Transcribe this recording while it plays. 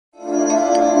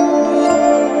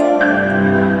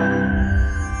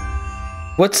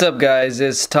What's up guys,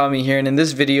 it's Tommy here, and in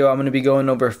this video I'm going to be going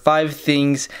over 5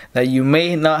 things that you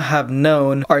may not have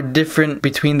known are different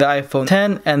between the iPhone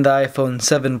 10 and the iPhone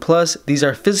 7 Plus. These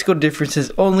are physical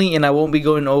differences only, and I won't be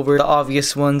going over the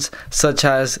obvious ones such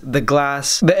as the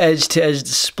glass, the edge-to-edge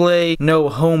display, no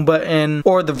home button,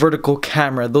 or the vertical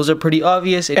camera. Those are pretty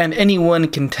obvious and anyone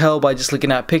can tell by just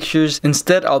looking at pictures.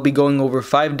 Instead, I'll be going over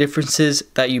 5 differences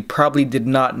that you probably did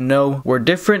not know were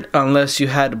different unless you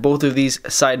had both of these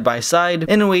side by side.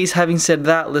 Anyways, having said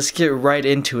that, let's get right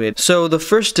into it. So the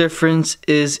first difference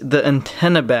is the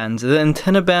antenna bands. The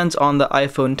antenna bands on the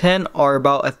iPhone 10 are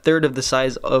about 1/3 of the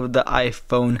size of the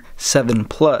iPhone 7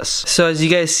 Plus. So as you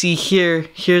guys see here,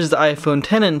 here's the iPhone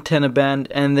 10 antenna band,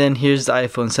 and then here's the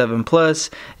iPhone 7 Plus.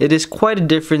 It is quite a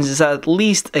difference. It's at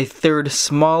least 1/3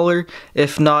 smaller,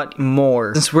 if not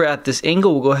more. Since we're at this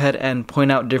angle, we'll go ahead and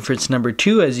point out difference number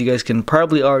 2. As you guys can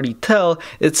probably already tell,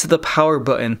 it's the power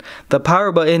button. The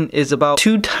power button is about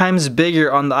 2 times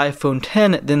bigger on the iPhone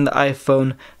 10 than the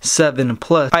iPhone 7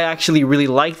 Plus. I actually really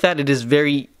like that. It is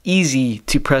very easy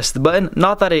to press the button.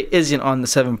 Not that it isn't on the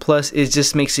 7 Plus, it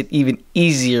just makes it even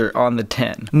easier on the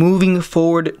 10. Moving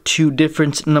forward to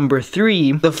difference number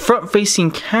 3, the front facing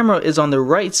camera is on the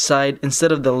right side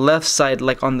instead of the left side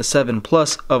like on the 7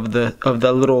 Plus of the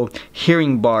little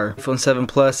hearing bar. iPhone 7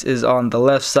 Plus is on the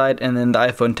left side and then the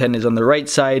iPhone 10 is on the right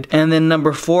side. And then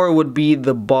number 4 would be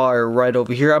the bar right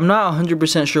over here. I'm not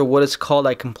 100% sure what it's called,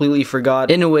 I completely forgot.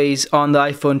 Anyways, on the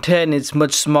iPhone 10 it's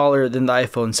much smaller than the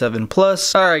iPhone 7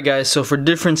 Plus. Alright guys, so for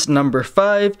difference number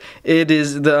 5, it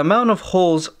is the amount of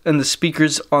holes in the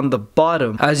speakers on the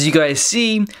bottom. As you guys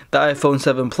see, the iPhone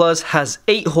 7 Plus has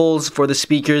 8 holes for the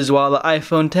speakers while the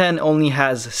iPhone 10 only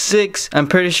has 6. I'm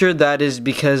pretty sure that is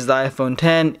because the iPhone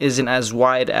 10 isn't as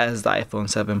wide as the iPhone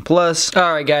 7 Plus.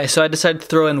 Alright guys, so I decided to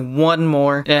throw in one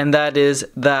more, and that is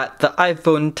that the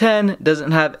iPhone 10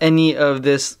 doesn't have any of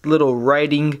this little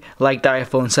writing like the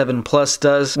iPhone 7 Plus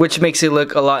does, which makes it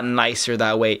look a lot nicer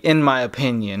that way, in my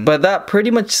opinion. But that pretty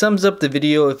much sums up the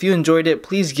video. If you enjoyed it,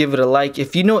 please give it a like.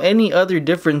 If you know any other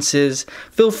differences,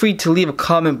 feel free to leave a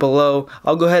comment below.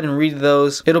 I'll go ahead and read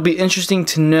those. It'll be interesting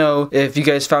to know if you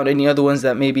guys found any other ones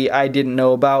that maybe I didn't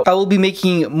know about. I will be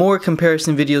making more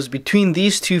comparison videos between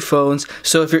these two phones,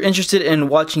 so if you're interested in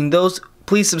watching those,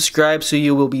 please subscribe so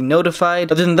you will be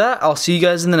notified. Other than that, I'll see you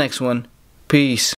guys in the next one. Peace.